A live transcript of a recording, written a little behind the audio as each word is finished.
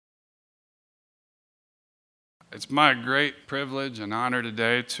It's my great privilege and honor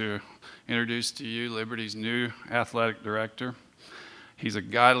today to introduce to you Liberty's new athletic director. He's a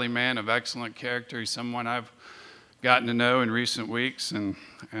godly man of excellent character. He's someone I've gotten to know in recent weeks and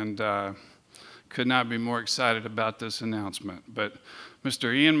could not be more excited about this announcement. But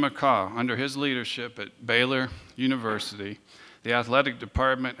Mr. Ian McCaw, under his leadership at Baylor University, the athletic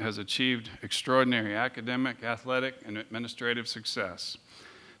department has achieved extraordinary academic, athletic, and administrative success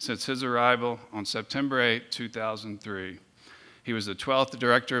since his arrival on September 8, 2003. He was the 12th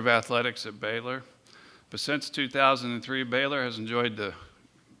director of athletics at Baylor, but since 2003, Baylor has enjoyed the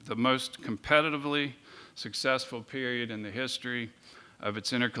most competitively successful period in the history of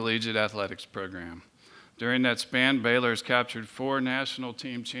its intercollegiate athletics program. During that span, Baylor has captured 4 national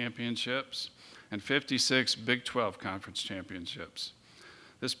team championships and 56 Big 12 conference championships.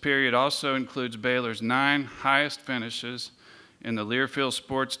 This period also includes Baylor's 9 highest finishes in the Learfield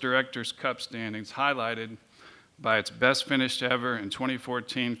Sports Directors Cup standings, highlighted by its best finish ever in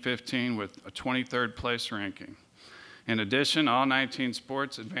 2014-15 with a 23rd place ranking. In addition, all 19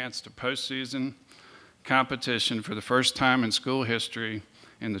 sports advanced to postseason competition for the first time in school history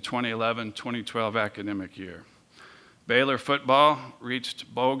in the 2011-2012 academic year. Baylor football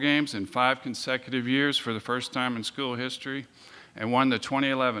reached bowl games in 5 consecutive years for the first time in school history and won the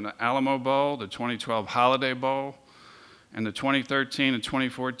 2011 Alamo Bowl, the 2012 Holiday Bowl, and the 2013 and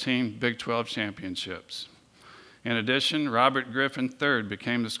 2014 Big 12 championships. In addition, Robert Griffin III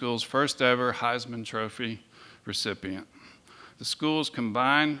became the school's first ever Heisman Trophy recipient. The school's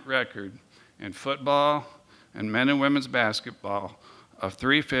combined record in football and men and women's basketball of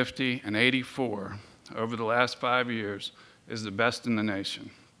 350 and 84 over the last 5 years is the best in the nation.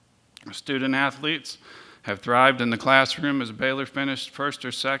 Student athletes have thrived in the classroom as Baylor finished first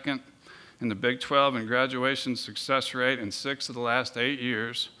or second in the Big 12 in graduation success rate in 6 of the last 8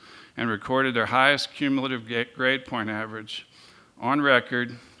 years and recorded their highest cumulative grade point average on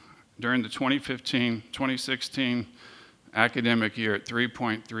record during the 2015-2016 academic year at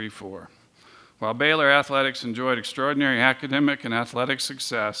 3.34. While Baylor athletics enjoyed extraordinary academic and athletic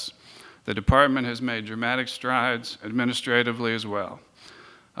success, the department has made dramatic strides administratively as well.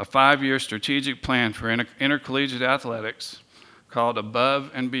 A 5-year strategic plan for intercollegiate athletics called Above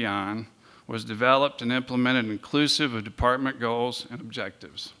and Beyond was developed and implemented inclusive of department goals and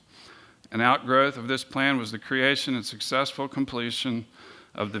objectives. An outgrowth of this plan was the creation and successful completion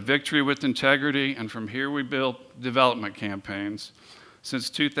of the Victory with Integrity and From Here We Build development campaigns. Since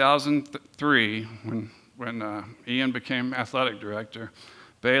 2003, when Ian became athletic director,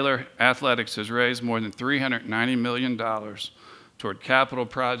 Baylor Athletics has raised more than $390 million toward capital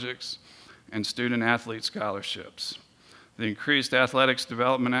projects and student athlete scholarships. The increased athletics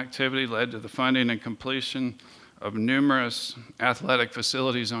development activity led to the funding and completion of numerous athletic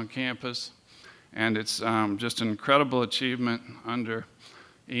facilities on campus, and it's just an incredible achievement under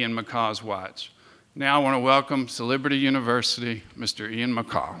Ian McCaw's watch. Now I want to welcome to Liberty University, Mr. Ian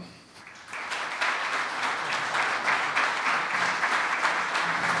McCaw.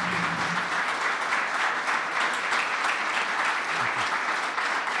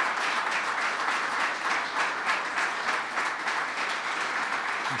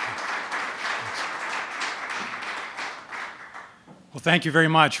 Well, thank you very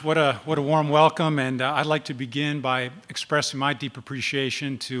much. What a warm welcome, and I'd like to begin by expressing my deep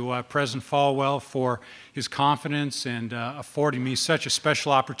appreciation to President Falwell for his confidence and affording me such a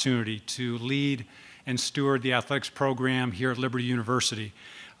special opportunity to lead and steward the athletics program here at Liberty University.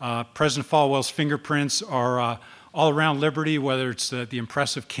 President Falwell's fingerprints are all around Liberty, whether it's the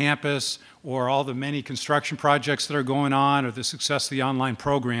impressive campus or all the many construction projects that are going on or the success of the online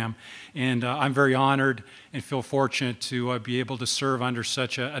program. And I'm very honored and feel fortunate to be able to serve under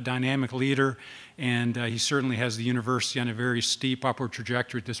such a dynamic leader. And he certainly has the university on a very steep upward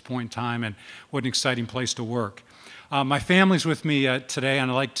trajectory at this point in time, and what an exciting place to work. My family's with me today,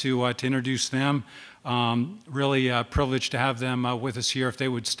 and I'd like to introduce them. Really privileged to have them with us here. If they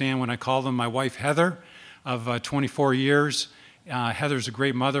would stand when I call them. My wife, Heather, of 24 years. Heather's a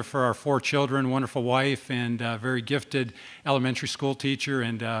great mother for our 4 children, wonderful wife, and very gifted elementary school teacher,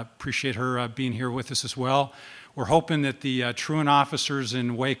 and appreciate her being here with us as well. We're hoping that the truant officers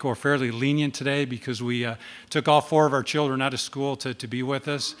in Waco are fairly lenient today because we took all 4 of our children out of school to be with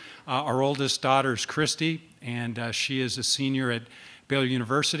us. Our oldest daughter is Christy, and she is a senior at Baylor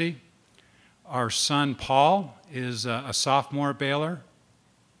University. Our son, Paul, is a sophomore at Baylor.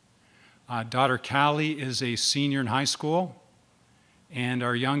 Daughter Callie is a senior in high school. And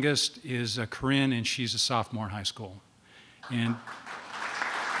our youngest is Corinne, and she's a sophomore in high school. And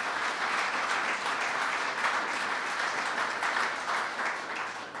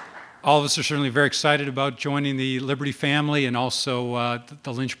All of us are certainly very excited about joining the Liberty family and also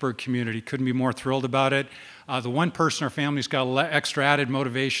the Lynchburg community. Couldn't be more thrilled about it. The one person our family's got extra added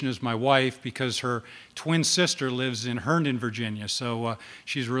motivation is my wife, because her twin sister lives in Herndon, Virginia. So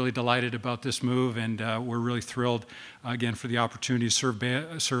she's really delighted about this move, and we're really thrilled, again, for the opportunity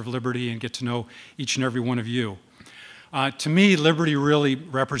to serve Liberty and get to know each and every one of you. To me, Liberty really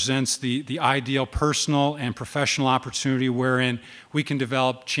represents the ideal personal and professional opportunity wherein we can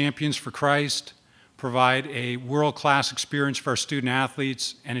develop champions for Christ, provide a world-class experience for our student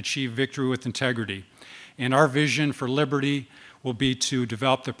athletes, and achieve victory with integrity. And our vision for Liberty will be to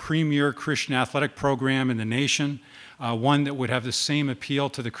develop the premier Christian athletic program in the nation, one that would have the same appeal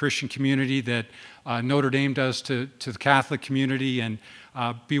to the Christian community that Notre Dame does to the Catholic community, and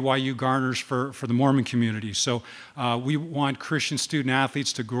BYU garners for the Mormon community. So we want Christian student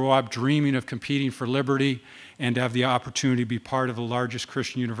athletes to grow up dreaming of competing for Liberty and to have the opportunity to be part of the largest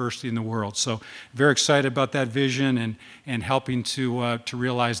Christian university in the world. So very excited about that vision and helping to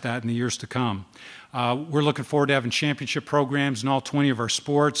realize that in the years to come. We're looking forward to having championship programs in all 20 of our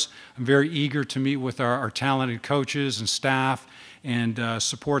sports. I'm very eager to meet with our talented coaches and staff and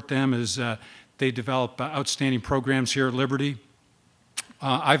support them as they develop outstanding programs here at Liberty.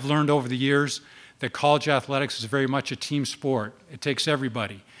 I've learned over the years that college athletics is very much a team sport. It takes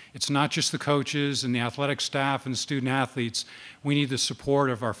everybody. It's not just the coaches and the athletic staff and the student athletes. We need the support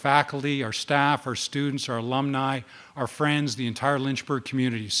of our faculty, our staff, our students, our alumni, our friends, the entire Lynchburg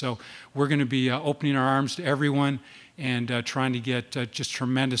community. So we're going to be opening our arms to everyone and trying to get just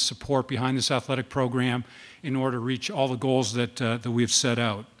tremendous support behind this athletic program in order to reach all the goals that we've set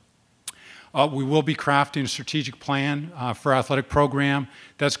out. We will be crafting a strategic plan for our athletic program.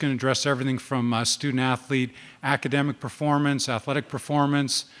 That's going to address everything from student-athlete academic performance, athletic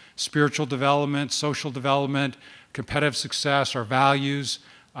performance, spiritual development, social development, competitive success, our values.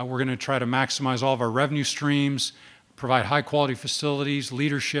 We're going to try to maximize all of our revenue streams, provide high-quality facilities,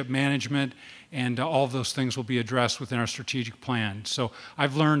 leadership, management, and all of those things will be addressed within our strategic plan. So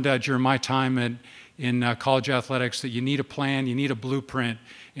I've learned during my time in college athletics that you need a plan, you need a blueprint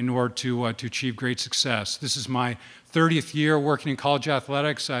in order to achieve great success. This is my 30th year working in college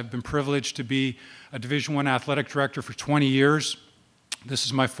athletics. I've been privileged to be a Division I athletic director for 20 years. This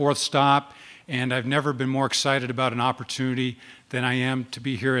is my 4th stop, and I've never been more excited about an opportunity than I am to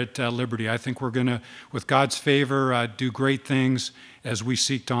be here at Liberty. I think we're going to, with God's favor, do great things as we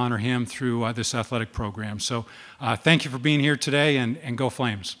seek to honor Him through this athletic program. So thank you for being here today, and go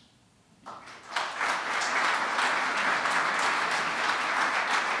Flames.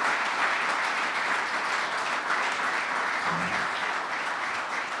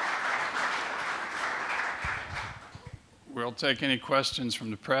 We'll take any questions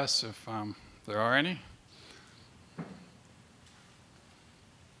from the press if there are any.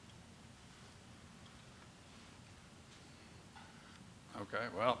 Okay,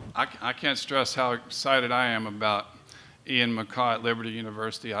 well, I can't stress how excited I am about Ian McCaw at Liberty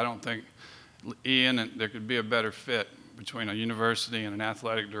University. I don't think Ian and there could be a better fit between a university and an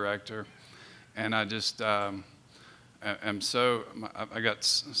athletic director. And I just I got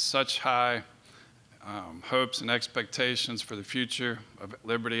such high hopes and expectations for the future of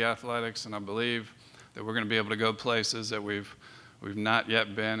Liberty athletics, and I believe that we're going to be able to go places that we've not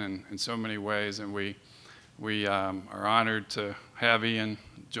yet been in so many ways, and we are honored to have Ian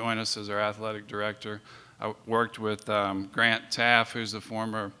join us as our athletic director. I worked with Grant Taff, who's the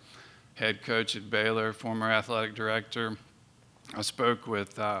former head coach at Baylor, former athletic director. I spoke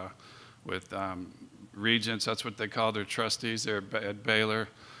with regents, that's what they call their trustees there at Baylor,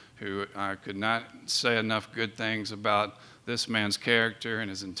 who could not say enough good things about this man's character and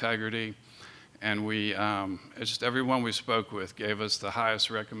his integrity. And it's just everyone we spoke with gave us the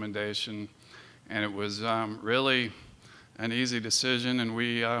highest recommendation. And it was really an easy decision, and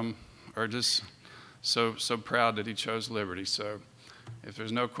we are just so proud that he chose Liberty. So if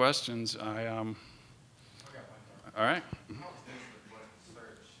there's no questions, all right.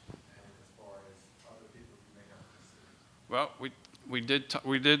 Well, we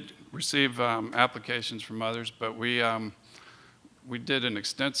did receive applications from others, but we did an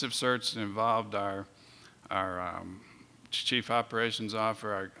extensive search that involved our chief operations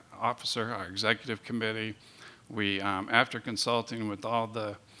officer, our executive committee. We, after consulting with all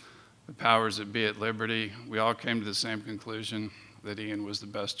the powers that be at Liberty, we all came to the same conclusion that Ian was the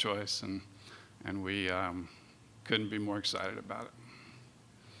best choice, and we couldn't be more excited about it.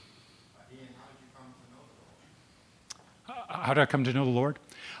 Ian, how did you come to know the Lord? How did I come to know the Lord?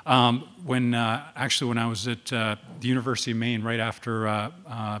 When I was at the University of Maine, right after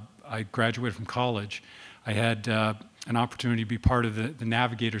I graduated from college, I had an opportunity to be part of the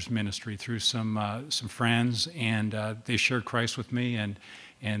Navigators ministry through some friends, and they shared Christ with me,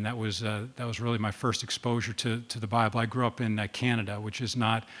 and that was really my first exposure to the Bible. I grew up in Canada, which is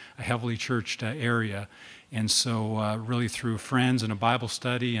not a heavily churched area, and so really through friends and a Bible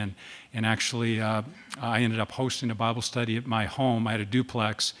study, and actually I ended up hosting a Bible study at my home. I had a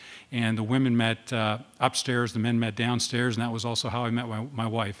duplex, and the women met upstairs, the men met downstairs, and that was also how I met my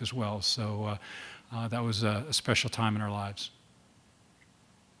wife as well. So that was a special time in our lives.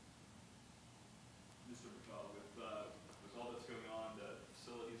 Mr. McCaw, with all that's going on, the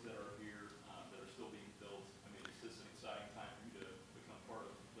facilities that are here that are still being built, I mean, is this an exciting time for you to become part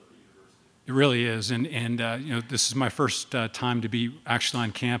of Liberty University? It really is, and you know, this is my first time to be actually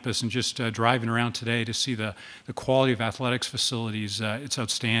on campus, and just driving around today to see the quality of athletics facilities. It's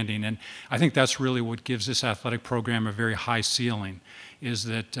outstanding, and I think that's really what gives this athletic program a very high ceiling, is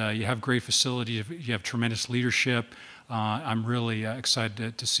that you have great facilities, you have tremendous leadership. I'm really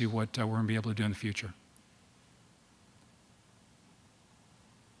excited to see what we're going to be able to do in the future.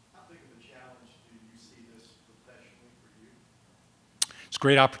 How big of a challenge do you see this professionally for you? It's a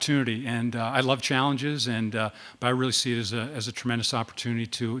great opportunity, and I love challenges, and but I really see it as a tremendous opportunity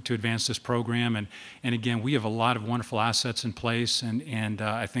to advance this program. And again, we have a lot of wonderful assets in place, and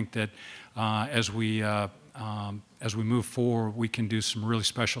I think that as we move forward, we can do some really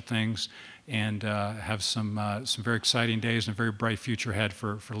special things, and have some very exciting days and a very bright future ahead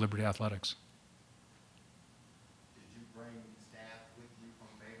for Liberty Athletics. Did you bring staff with you from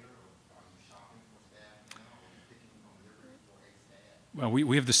Baylor, or are you shopping for staff now, or are you picking from Liberty for a staff? Well,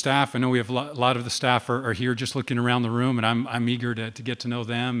 we have the staff. I know we have a lot of the staff are here just looking around the room, and I'm eager to get to know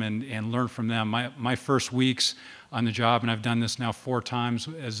them and learn from them. My first weeks on the job, and I've done this now 4 times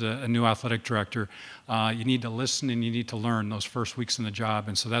as a new athletic director, you need to listen and you need to learn those first weeks in the job.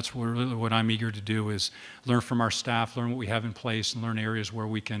 And so that's really what I'm eager to do, is learn from our staff, learn what we have in place, and learn areas where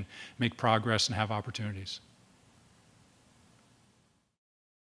we can make progress and have opportunities.